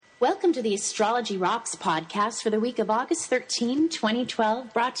Welcome to the Astrology Rocks podcast for the week of August 13,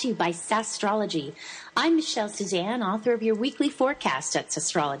 2012, brought to you by Sastrology. I'm Michelle Suzanne, author of your weekly forecast at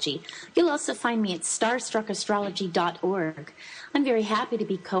Sastrology. You'll also find me at starstruckastrology.org. I'm very happy to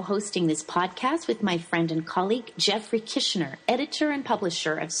be co-hosting this podcast with my friend and colleague, Jeffrey Kishner, editor and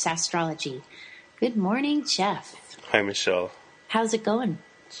publisher of Sastrology. Good morning, Jeff. Hi, Michelle. How's it going?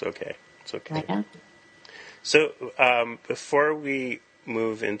 It's okay. Right on. So, before we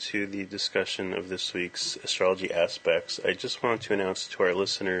move into the discussion of this week's astrology aspects, I just want to announce to our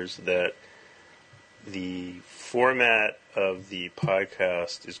listeners that the format of the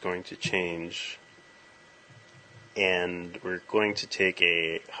podcast is going to change, and we're going to take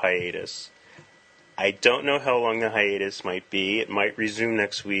a hiatus. I don't know how long the hiatus might be. It might resume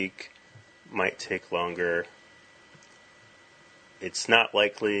next week, might take longer. It's not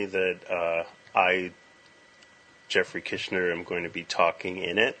likely that Jeffrey Kishner, I'm going to be talking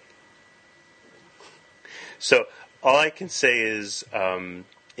in it. So all I can say is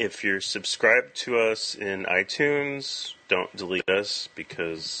if you're subscribed to us in iTunes, don't delete us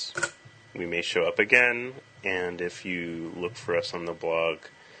because we may show up again. And if you look for us on the blog,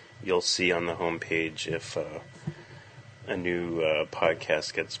 you'll see on the homepage if a new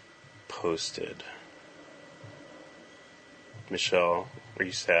podcast gets posted. Michelle, are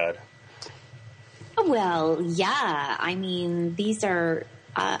you sad? Well, yeah. I mean, these are,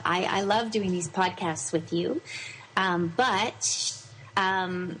 I love doing these podcasts with you. But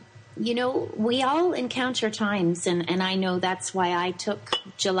we all encounter times, and I know that's why I took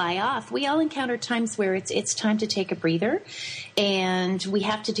July off. We all encounter times where it's time to take a breather, and we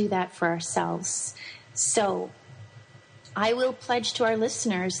have to do that for ourselves. So I will pledge to our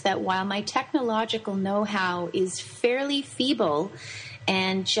listeners that while my technological know-how is fairly feeble,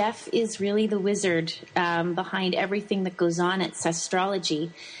 and Jeff is really the wizard behind everything that goes on at Sastrology,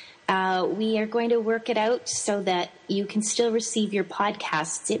 we are going to work it out so that you can still receive your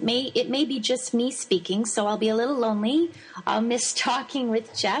podcasts. It may be just me speaking, so I'll be a little lonely. I'll miss talking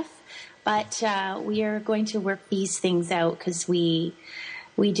with Jeff, but we are going to work these things out because we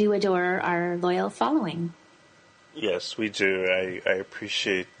do adore our loyal following. Yes, we do. I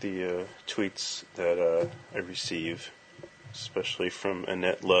appreciate the tweets that I receive, especially from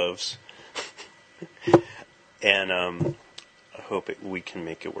Annette Loves. And I hope we can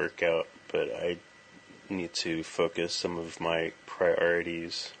make it work out, but I need to focus some of my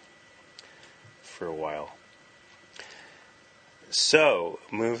priorities for a while. So,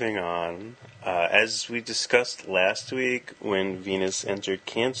 moving on, as we discussed last week when Venus entered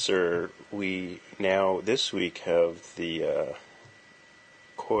Cancer, we now this week have the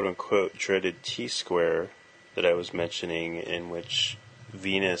quote-unquote dreaded T-square that I was mentioning, in which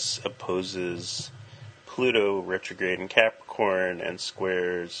Venus opposes Pluto retrograde in Capricorn and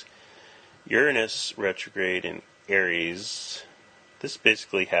squares Uranus retrograde in Aries. This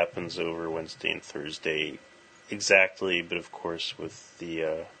basically happens over Wednesday and Thursday exactly, but of course with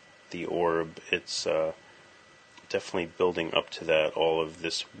the orb, it's definitely building up to that all of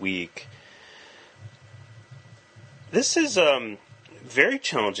this week. This is very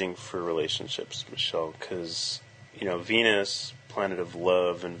challenging for relationships, Michelle, because Venus, planet of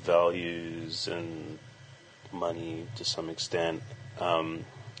love and values and money to some extent, and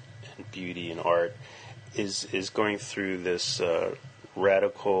beauty and art, is going through this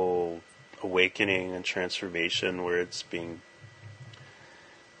radical awakening and transformation where it's being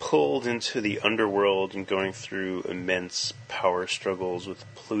pulled into the underworld and going through immense power struggles with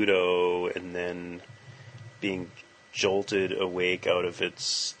Pluto, and then being jolted awake out of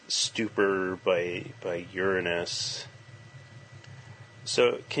its stupor by Uranus.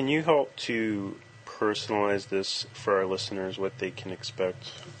 So can you help to personalize this for our listeners, what they can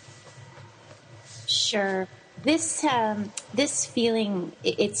expect? Sure. This feeling,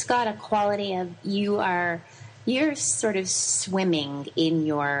 it's got a quality of you're sort of swimming in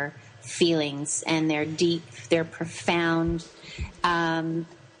your feelings, and they're deep, they're profound,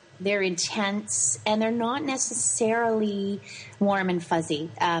 they're intense, and they're not necessarily warm and fuzzy.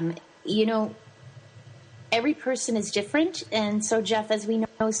 Every person is different, and so, Jeff, as we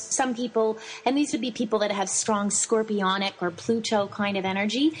know, some people, and these would be people that have strong scorpionic or Pluto kind of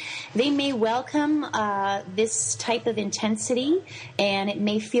energy, they may welcome this type of intensity, and it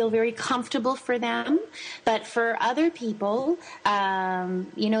may feel very comfortable for them. But for other people,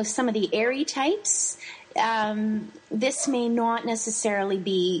 some of the airy types, this may not necessarily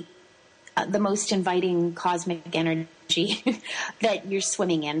be the most inviting cosmic energy that you're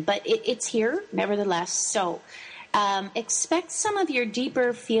swimming in, but it's here nevertheless. So Expect some of your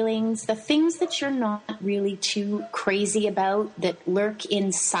deeper feelings, the things that you're not really too crazy about that lurk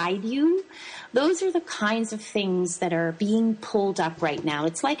inside you. Those are the kinds of things that are being pulled up right now.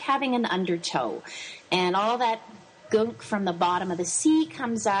 It's like having an undertow, and all that gunk from the bottom of the sea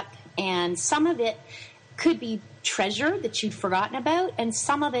comes up, and some of it could be treasure that you'd forgotten about, and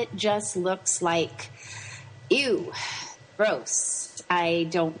some of it just looks like, ew, gross. I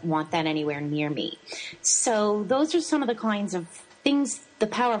don't want that anywhere near me. So those are some of the kinds of things, the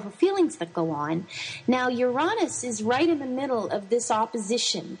powerful feelings that go on. Now, Uranus is right in the middle of this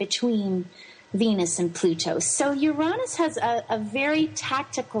opposition between Venus and Pluto. So Uranus has a very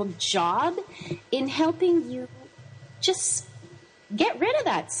tactical job in helping you just get rid of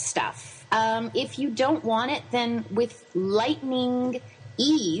that stuff. If you don't want it, then with lightning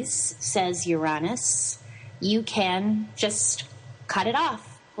ease, says Uranus, you can just cut it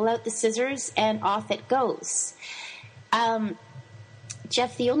off, pull out the scissors, and off it goes.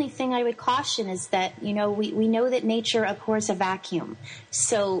 Jeff, the only thing I would caution is that, we know that nature abhors a vacuum.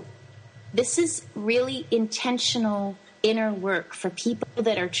 So this is really intentional inner work for people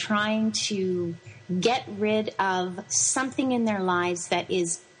that are trying to get rid of something in their lives that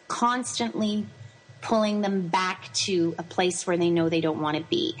is constantly pulling them back to a place where they know they don't want to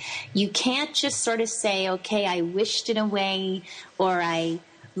be. You can't just sort of say, okay, I wished it away, or I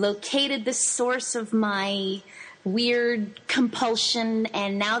located the source of my weird compulsion,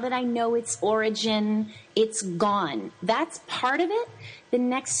 and now that I know its origin, it's gone. That's part of it. The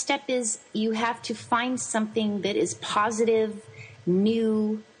next step is you have to find something that is positive,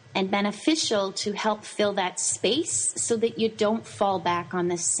 new, and beneficial to help fill that space so that you don't fall back on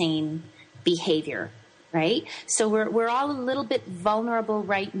the same behavior, right? So we're all a little bit vulnerable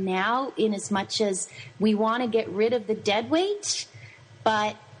right now in as much as we want to get rid of the dead weight,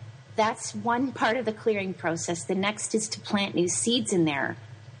 but that's one part of the clearing process. The next is to plant new seeds in there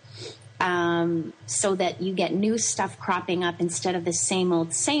so that you get new stuff cropping up instead of the same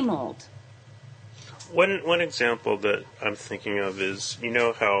old, same old. One example that I'm thinking of is,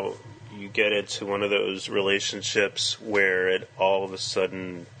 how you get into one of those relationships where it all of a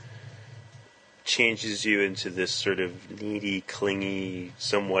sudden changes you into this sort of needy, clingy,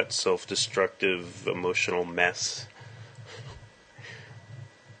 somewhat self-destructive emotional mess.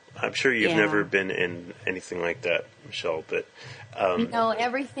 I'm sure you've never been in anything like that, Michelle, but...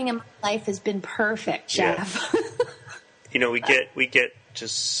 everything in my life has been perfect, Jeff. Yeah. We get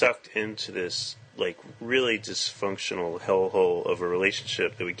just sucked into this like really dysfunctional hellhole of a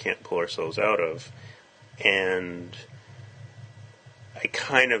relationship that we can't pull ourselves out of. And I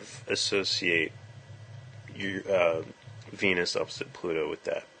kind of associate your Venus opposite Pluto with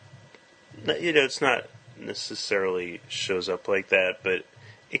that. It's not necessarily shows up like that, but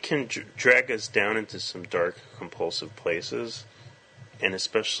it can drag us down into some dark, compulsive places. And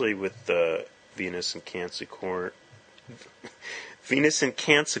especially with the Venus and Capricorn. Venus and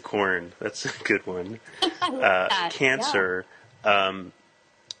Capricorn, that's a good one. Cancer, kind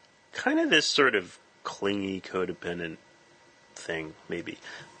of this sort of clingy, codependent thing, maybe.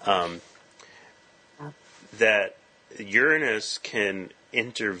 That Uranus can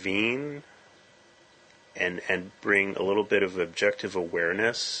intervene and bring a little bit of objective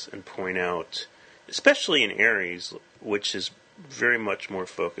awareness and point out, especially in Aries, which is very much more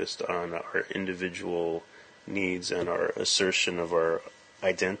focused on our individual needs and our assertion of our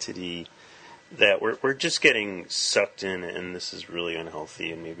identity, that we're just getting sucked in and this is really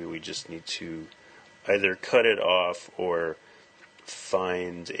unhealthy, and maybe we just need to either cut it off or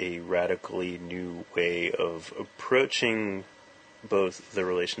find a radically new way of approaching both the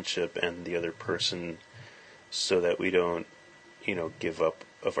relationship and the other person so that we don't, give up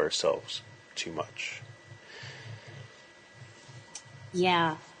of ourselves too much.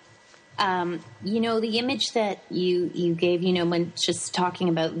 Yeah. The image that you gave, when just talking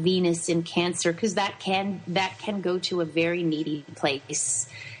about Venus in Cancer, because that can go to a very needy place.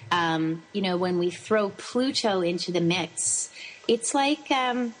 When we throw Pluto into the mix, it's like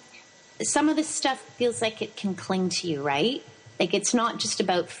some of this stuff feels like it can cling to you, right? Like it's not just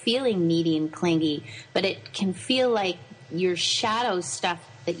about feeling needy and clingy, but it can feel like your shadow stuff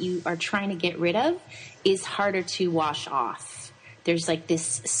that you are trying to get rid of is harder to wash off. There's like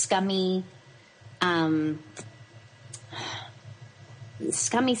this scummy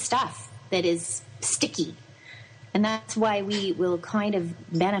stuff that is sticky. And that's why we will kind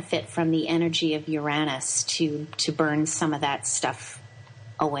of benefit from the energy of Uranus to burn some of that stuff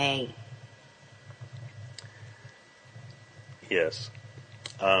away. Yes.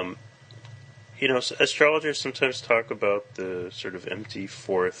 Astrologers sometimes talk about the sort of empty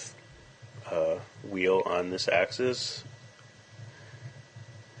fourth wheel on this axis.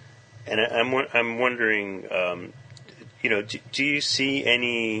 And I'm wondering, do you see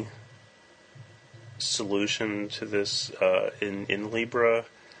any solution to this in Libra?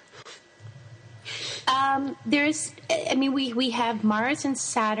 We have Mars and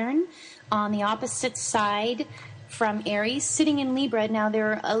Saturn on the opposite side from Aries, sitting in Libra. Now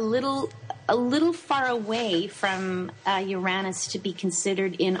they're a little far away from Uranus to be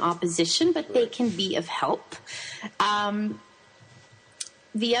considered in opposition, but they can be of help.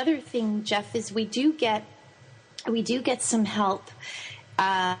 The other thing, Jeff, is we do get some help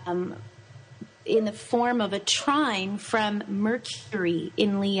in the form of a trine from Mercury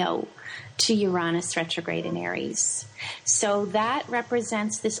in Leo to Uranus retrograde in Aries. So that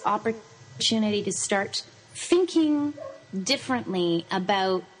represents this opportunity to start thinking differently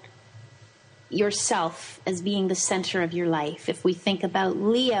about yourself as being the center of your life. If we think about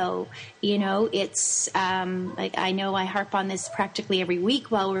Leo, it's I know I harp on this practically every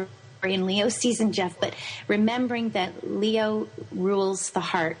week while we're in Leo season, Jeff, but remembering that Leo rules the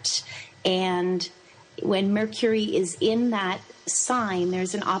heart, and when Mercury is in that sign,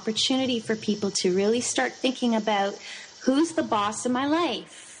 there's an opportunity for people to really start thinking about who's the boss of my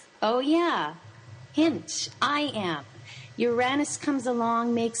life. Oh yeah, hint, I am. Uranus comes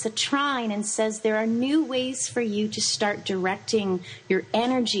along, makes a trine, and says there are new ways for you to start directing your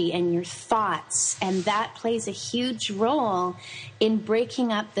energy and your thoughts. And that plays a huge role in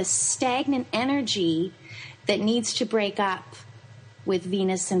breaking up the stagnant energy that needs to break up with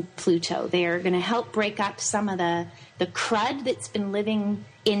Venus and Pluto. They are going to help break up some of the crud that's been living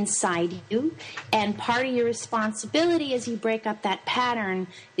inside you. And part of your responsibility as you break up that pattern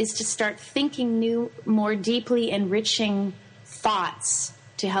is to start thinking new, more deeply enriching thoughts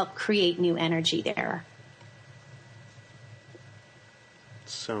to help create new energy there.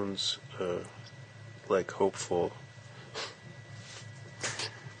 Sounds like hopeful.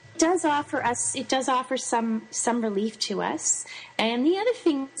 It does offer some relief to us. And the other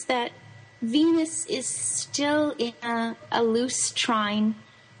thing is that Venus is still in a loose trine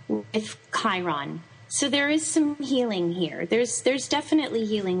with Chiron. So there is some healing here. There's definitely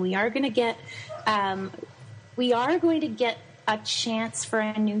healing. We are going to get a chance for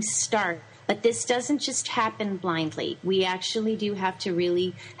a new start. But this doesn't just happen blindly. We actually do have to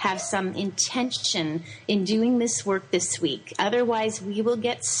really have some intention in doing this work this week. Otherwise, we will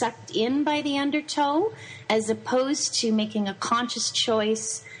get sucked in by the undertow as opposed to making a conscious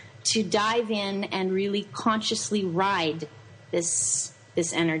choice to dive in and really consciously ride this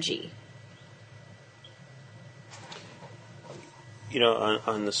energy.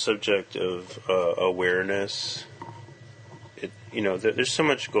 On the subject of awareness, there's so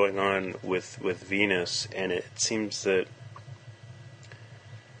much going on with Venus, and it seems that,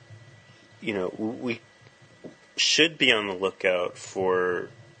 we should be on the lookout for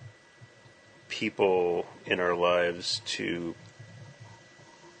people in our lives to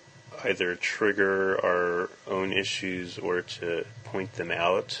either trigger our own issues or to point them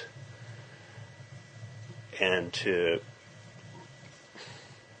out, and to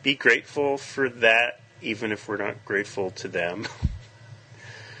be grateful for that, even if we're not grateful to them.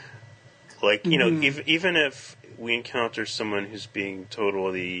 Even if we encounter someone who's being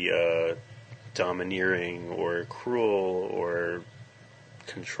totally domineering or cruel or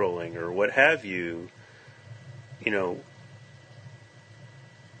controlling or what have you, we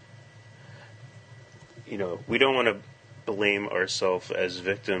don't want to blame ourselves as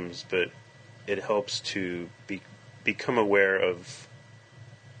victims, but it helps to become aware of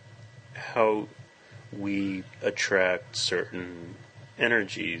how we attract certain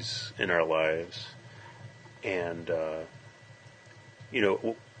energies in our lives, and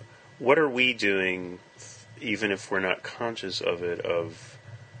what are we doing, even if we're not conscious of it, of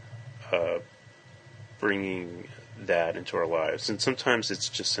bringing that into our lives. And sometimes it's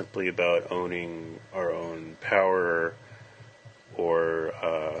just simply about owning our own power, or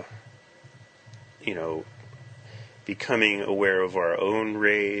becoming aware of our own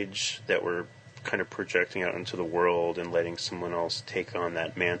rage that we're kind of projecting out into the world and letting someone else take on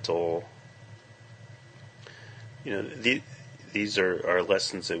that mantle. These are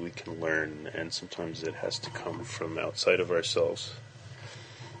lessons that we can learn, and sometimes it has to come from outside of ourselves.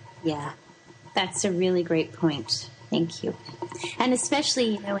 Yeah, that's a really great point. Thank you. And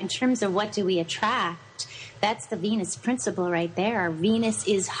especially, in terms of what do we attract, that's the Venus principle right there. Venus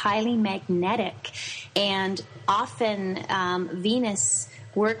is highly magnetic, and often Venus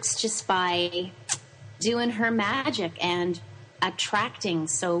works just by doing her magic and attracting.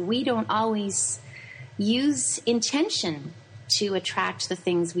 So we don't always use intention to attract the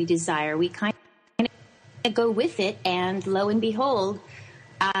things we desire. We kind of go with it, and lo and behold,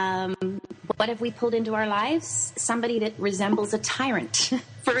 what have we pulled into our lives? Somebody that resembles a tyrant,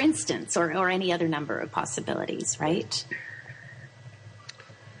 for instance, or any other number of possibilities, right?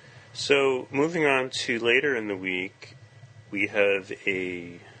 So moving on to later in the week, we have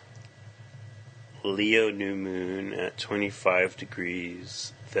a Leo new moon at 25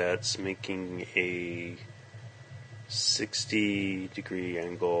 degrees that's making a 60-degree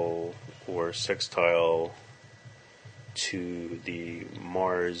angle or sextile to the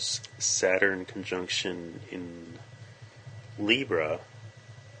Mars-Saturn conjunction in Libra.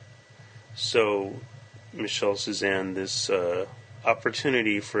 So, Michelle Suzanne, this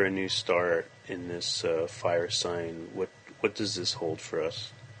opportunity for a new start in this fire sign, what does this hold for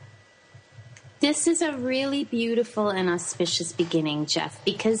us? This is a really beautiful and auspicious beginning, Jeff,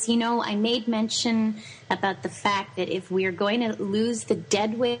 because, I made mention about the fact that if we're going to lose the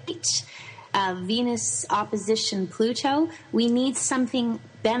dead weight of Venus opposition Pluto, we need something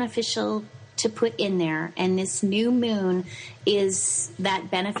beneficial to put in there. And this new moon is that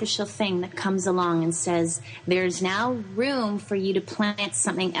beneficial thing that comes along and says, there's now room for you to plant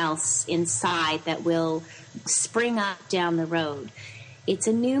something else inside that will spring up down the road. It's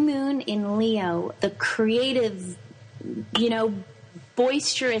a new moon in Leo, the creative,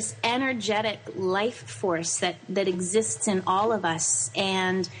 boisterous, energetic life force that exists in all of us.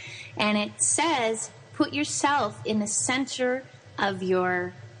 And it says, put yourself in the center of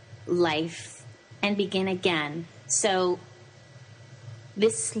your life and begin again. So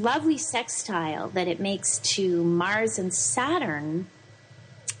this lovely sextile that it makes to Mars and Saturn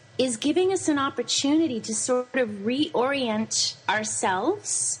is giving us an opportunity to sort of reorient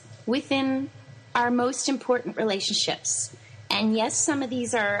ourselves within our most important relationships. And yes, some of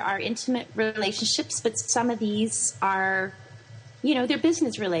these are intimate relationships, but some of these are, they're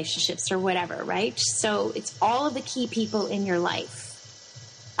business relationships or whatever, right? So it's all of the key people in your life.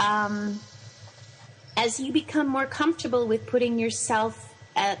 As you become more comfortable with putting yourself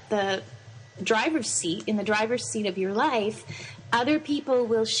at the driver's seat, in the driver's seat of your life, other people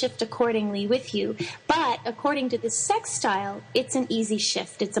will shift accordingly with you. But according to this sextile, it's an easy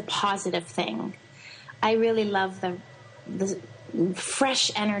shift. It's a positive thing. I really love the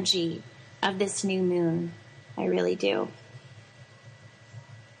fresh energy of this new moon. I really do.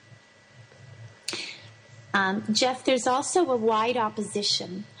 Jeff, there's also a wide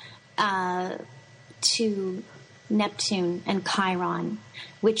opposition to Neptune and Chiron,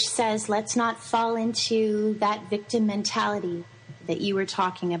 which says let's not fall into that victim mentality that you were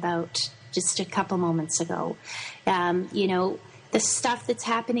talking about just a couple moments ago. The stuff that's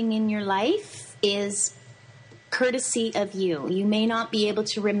happening in your life is courtesy of you. You may not be able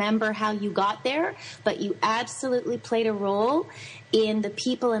to remember how you got there, but you absolutely played a role in the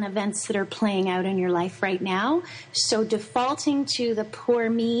people and events that are playing out in your life right now. So defaulting to the poor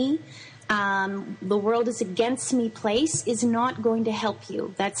me, the world is against me place is not going to help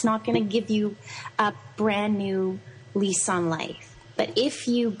you. That's not going to give you a brand new lease on life. But if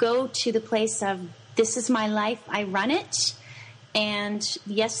you go to the place of, this is my life, I run it, and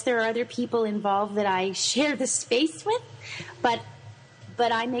yes, there are other people involved that I share the space with, but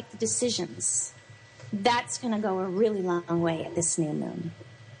I make the decisions. That's going to go a really long way at this new moon.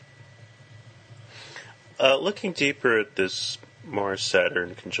 Looking deeper at this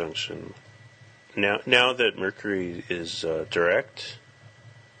Mars-Saturn conjunction, now that Mercury is direct,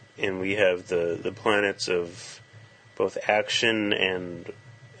 and we have the planets of both action and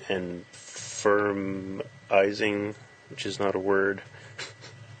firmizing, which is not a word,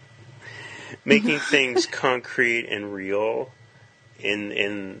 making things concrete and real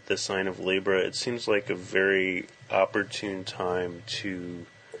in the sign of Libra, it seems like a very opportune time to,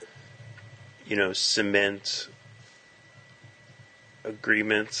 cement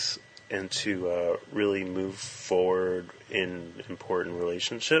agreements and to really move forward in important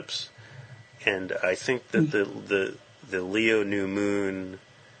relationships. And I think that the Leo new moon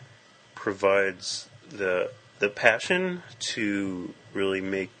provides the passion to really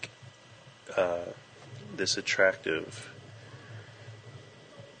make this attractive.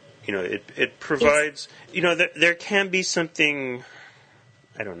 It provides. There can be something.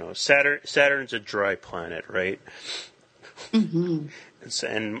 I don't know. Saturn's a dry planet, right? Mm-hmm.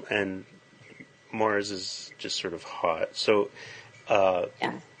 And Mars is just sort of hot. So,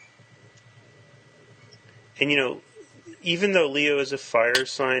 yeah. And even though Leo is a fire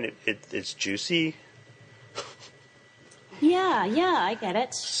sign, it's juicy. Yeah, I get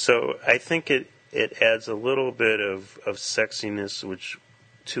it. So I think it adds a little bit of sexiness,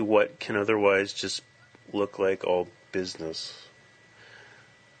 to what can otherwise just look like all business.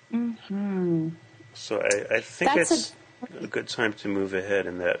 Mm-hmm. So I think it's a good time to move ahead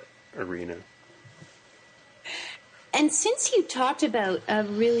in that arena. And since you talked about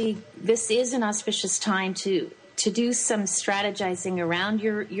this is an auspicious time to do some strategizing around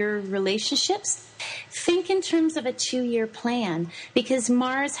your relationships, think in terms of a 2-year plan, because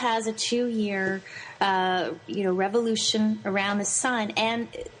Mars has a 2-year revolution around the sun, and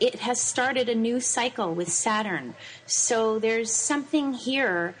it has started a new cycle with Saturn. So there's something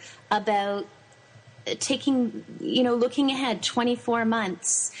here about looking ahead 24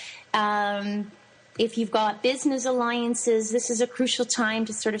 months. If you've got business alliances, this is a crucial time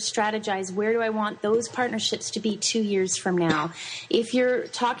to sort of strategize, where do I want those partnerships to be 2 years from now? If you're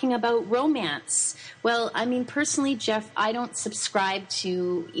talking about romance, well, I mean, personally, Jeff, I don't subscribe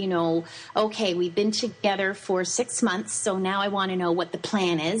to, okay, we've been together for 6 months, so now I want to know what the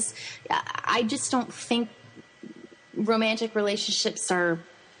plan is. I just don't think romantic relationships are...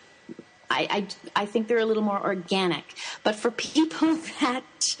 I think they're a little more organic. But for people that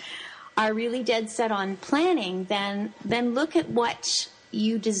are really dead set on planning, then look at what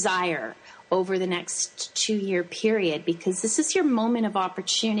you desire over the next 2-year period, because this is your moment of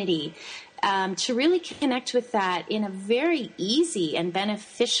opportunity to really connect with that in a very easy and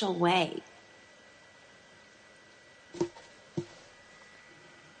beneficial way.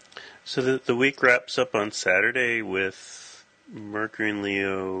 So the week wraps up on Saturday with Mercury in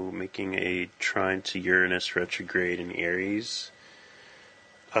Leo making a trine to Uranus retrograde in Aries.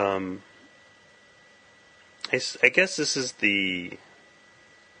 I guess this is the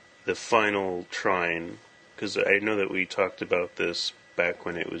final trine, because I know that we talked about this back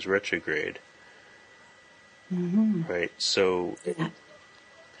when it was retrograde. Mm-hmm. Right? So,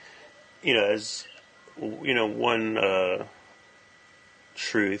 as one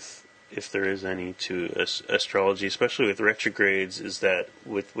truth, if there is any, to astrology, especially with retrogrades, is that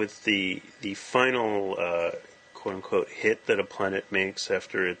with the final quote unquote hit that a planet makes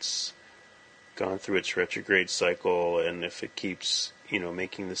after it's gone through its retrograde cycle, and if it keeps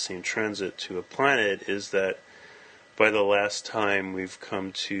making the same transit to a planet, is that by the last time we've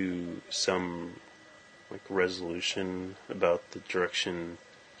come to some resolution about the direction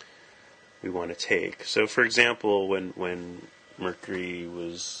we want to take. So, for example, when Mercury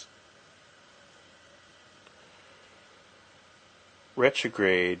was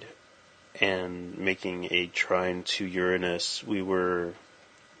retrograde and making a trine to Uranus, we were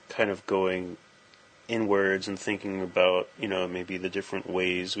kind of going inwards and thinking about, maybe the different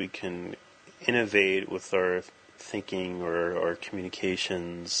ways we can innovate with our thinking or our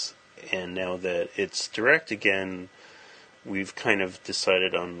communications. And now that it's direct again, we've kind of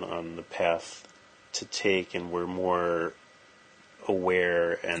decided on the path to take, and we're more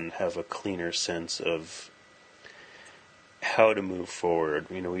aware and have a cleaner sense of how to move forward.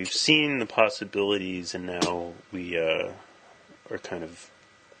 We've seen the possibilities, and now we are kind of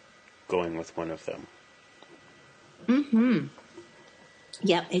going with one of them. Mm-hmm.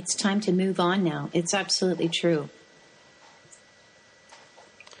 Yep, it's time to move on now. It's absolutely true.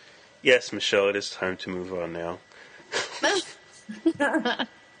 Yes, Michelle, it is time to move on now.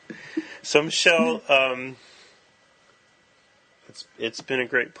 So, Michelle, it's been a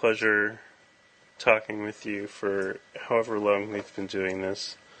great pleasure talking with you for however long we've been doing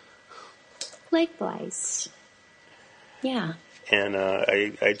this. Likewise. Yeah. And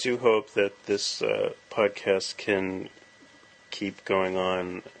I do hope that this podcast can keep going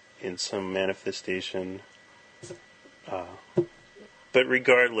on in some manifestation. But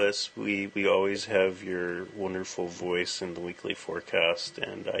regardless, we always have your wonderful voice in the weekly forecast,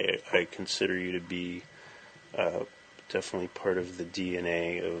 and I consider you to be definitely part of the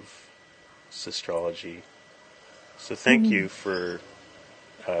DNA of astrology. So thank you for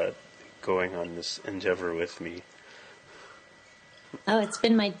going on this endeavor with me. Oh, it's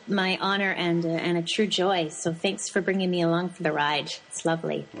been my honor and a true joy. So thanks for bringing me along for the ride. It's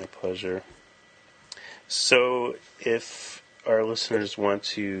lovely. My pleasure. So if our listeners want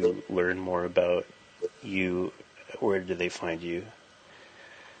to learn more about you, where do they find you?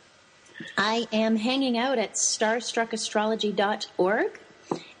 I am hanging out at starstruckastrology.org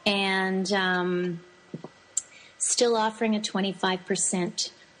and still offering a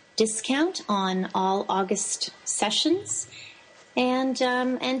 25% discount on all August sessions. And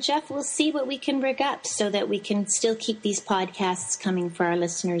Jeff, we'll see what we can rig up so that we can still keep these podcasts coming for our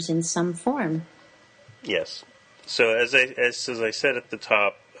listeners in some form. Yes. So as I said at the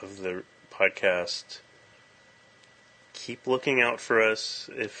top of the podcast, keep looking out for us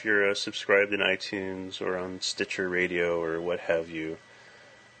if you're subscribed in iTunes or on Stitcher Radio or what have you.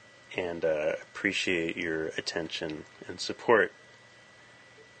 and appreciate your attention and support.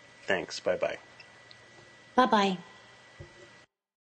 Thanks. Bye-bye. Bye-bye.